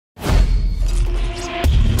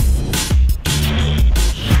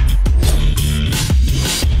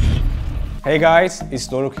Hey guys, it's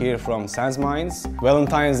Doruk here from SansMinds.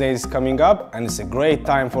 Valentine's Day is coming up and it's a great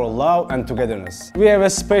time for love and togetherness. We have a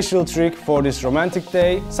special trick for this romantic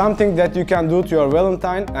day, something that you can do to your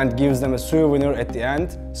Valentine and gives them a souvenir at the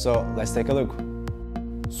end. So let's take a look.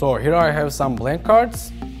 So here I have some blank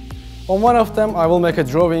cards. On one of them I will make a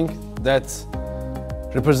drawing that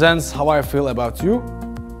represents how I feel about you.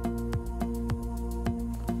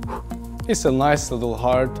 It's a nice little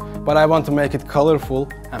heart, but I want to make it colorful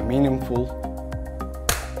and meaningful.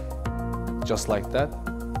 Just like that.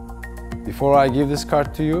 Before I give this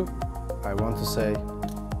card to you, I want to say,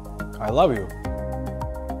 I love you.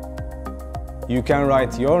 You can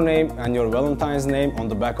write your name and your Valentine's name on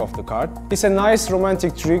the back of the card. It's a nice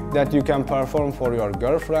romantic trick that you can perform for your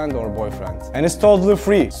girlfriend or boyfriend. And it's totally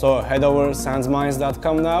free, so head over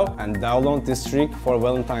SansMinds.com now and download this trick for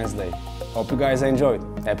Valentine's Day. Hope you guys enjoyed.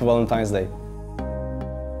 Happy Valentine's Day.